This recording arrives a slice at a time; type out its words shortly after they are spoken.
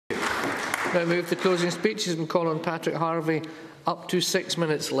Now move to closing speeches and call on Patrick Harvie. Up to 6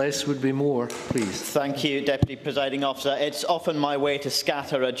 minutes, less would be more, please. Thank you, Deputy Presiding Officer. It's often my way to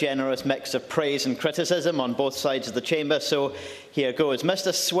scatter a generous mix of praise and criticism on both sides of the chamber, so here goes.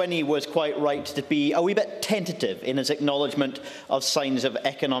 Mr Swinney was quite right to be a wee bit tentative in his acknowledgement of signs of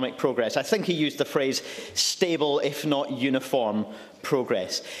economic progress. I think he used the phrase stable, if not uniform,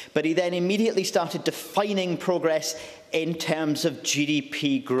 progress. But he then immediately started defining progress in terms of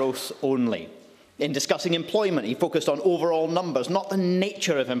GDP growth only. In discussing employment, he focused on overall numbers, not the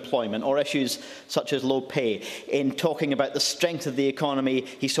nature of employment or issues such as low pay. In talking about the strength of the economy,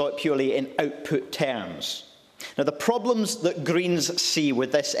 he saw it purely in output terms. Now, the problems that Greens see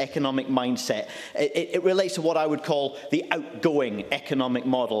with this economic mindset, it relates to what I would call the outgoing economic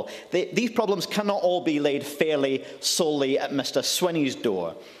model. These problems cannot all be laid fairly solely at Mr Swinney's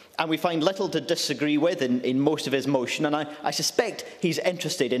door. And we find little to disagree with in most of his motion, and I suspect he's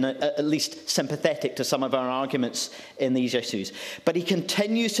interested in, at least sympathetic to some of our arguments in these issues. But he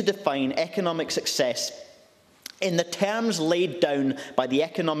continues to define economic success in the terms laid down by the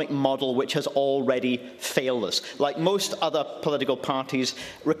economic model which has already failed us. Like most other political parties,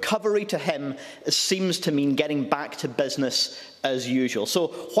 recovery to him seems to mean getting back to business as usual. So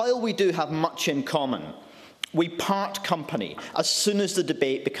while we do have much in common, we part company as soon as the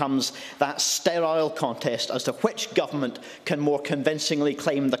debate becomes that sterile contest as to which government can more convincingly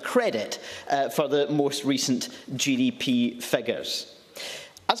claim the credit for the most recent GDP figures.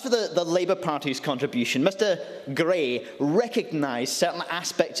 As for the Labour Party's contribution, Mr Gray recognised certain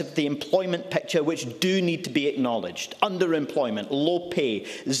aspects of the employment picture which do need to be acknowledged. Underemployment, low pay,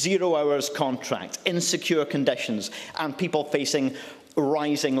 0 hours contracts, insecure conditions, and people facing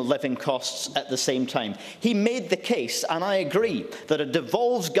rising living costs at the same time. He made the case, and I agree, that a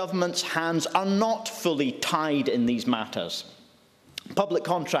devolved government's hands are not fully tied in these matters. Public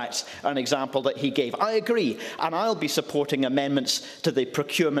contracts are an example that he gave. I agree, and I'll be supporting amendments to the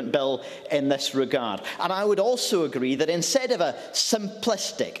procurement bill in this regard. And I would also agree that instead of a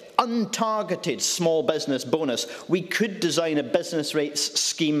simplistic, untargeted small business bonus, we could design a business rates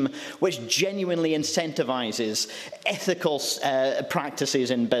scheme which genuinely incentivises ethical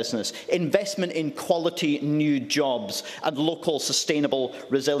practices in business, investment in quality new jobs, and local, sustainable,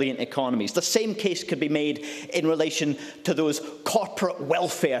 resilient economies. The same case could be made in relation to those corporate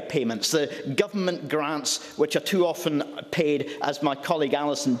welfare payments, the government grants which are too often paid, as my colleague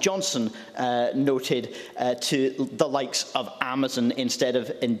Alison Johnson noted, to the likes of Amazon instead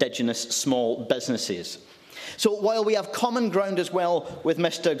of indigenous small businesses. So while we have common ground as well with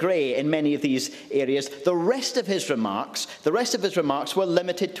Mr Gray in many of these areas, the rest of his remarks were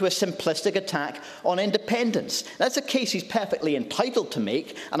limited to a simplistic attack on independence. That's a case he's perfectly entitled to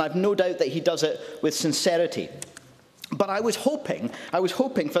make, and I've no doubt that he does it with sincerity. But I was hoping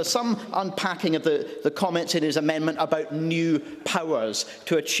for some unpacking of the comments in his amendment about new powers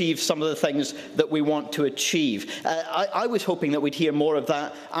to achieve some of the things that we want to achieve. I was hoping that we'd hear more of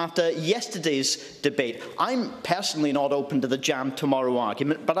that after yesterday's debate. I'm personally not open to the jam tomorrow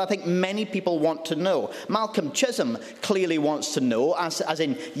argument, but I think many people want to know. Malcolm Chisholm clearly wants to know, as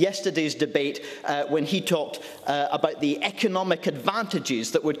in yesterday's debate when he talked about the economic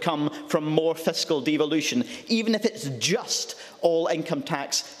advantages that would come from more fiscal devolution, even if it's just all income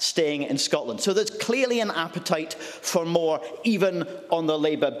tax staying in Scotland. So there's clearly an appetite for more, even on the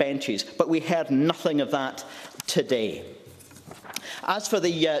Labour benches, but we heard nothing of that today. As for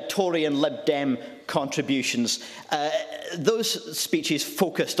the Tory and Lib Dem contributions, those speeches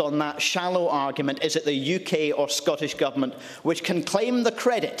focused on that shallow argument, is it the UK or Scottish Government which can claim the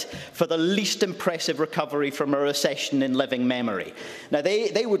credit for the least impressive recovery from a recession in living memory? Now,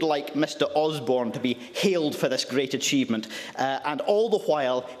 they would like Mr Osborne to be hailed for this great achievement, and all the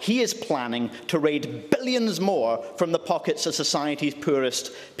while he is planning to raid billions more from the pockets of society's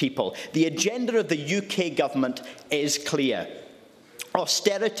poorest people. The agenda of the UK Government is clear.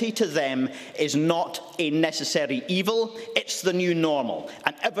 Austerity to them is not a necessary evil, it's the new normal,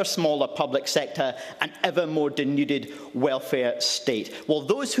 an ever smaller public sector, an ever more denuded welfare state. Well,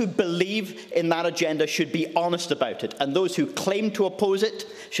 those who believe in that agenda should be honest about it, and those who claim to oppose it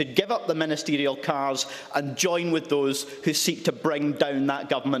should give up the ministerial cars and join with those who seek to bring down that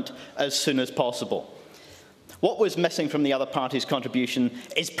government as soon as possible. What was missing from the other party's contribution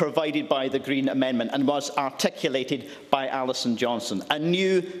is provided by the Green Amendment and was articulated by Alison Johnson, a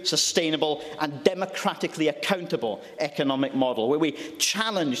new, sustainable and democratically accountable economic model where we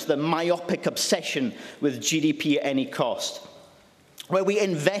challenge the myopic obsession with GDP at any cost, where we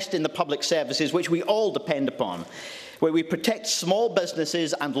invest in the public services which we all depend upon, where we protect small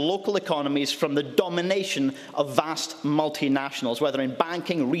businesses and local economies from the domination of vast multinationals, whether in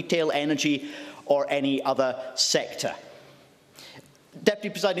banking, retail, energy, or any other sector. Deputy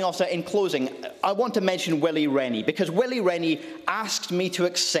Presiding Officer, in closing, I want to mention Willie Rennie, because Willie Rennie asked me to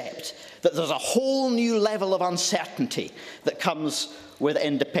accept that there's a whole new level of uncertainty that comes with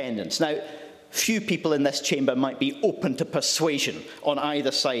independence. Now, few people in this chamber might be open to persuasion on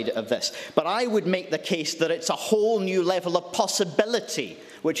either side of this, but I would make the case that it's a whole new level of possibility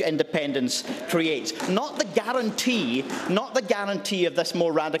which independence creates. Not the guarantee of this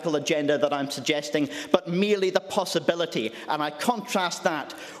more radical agenda that I'm suggesting, but merely the possibility. And I contrast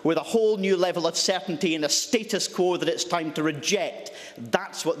that with a whole new level of certainty in a status quo that it's time to reject.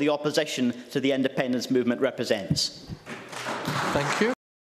 That's what the opposition to the independence movement represents. Thank you.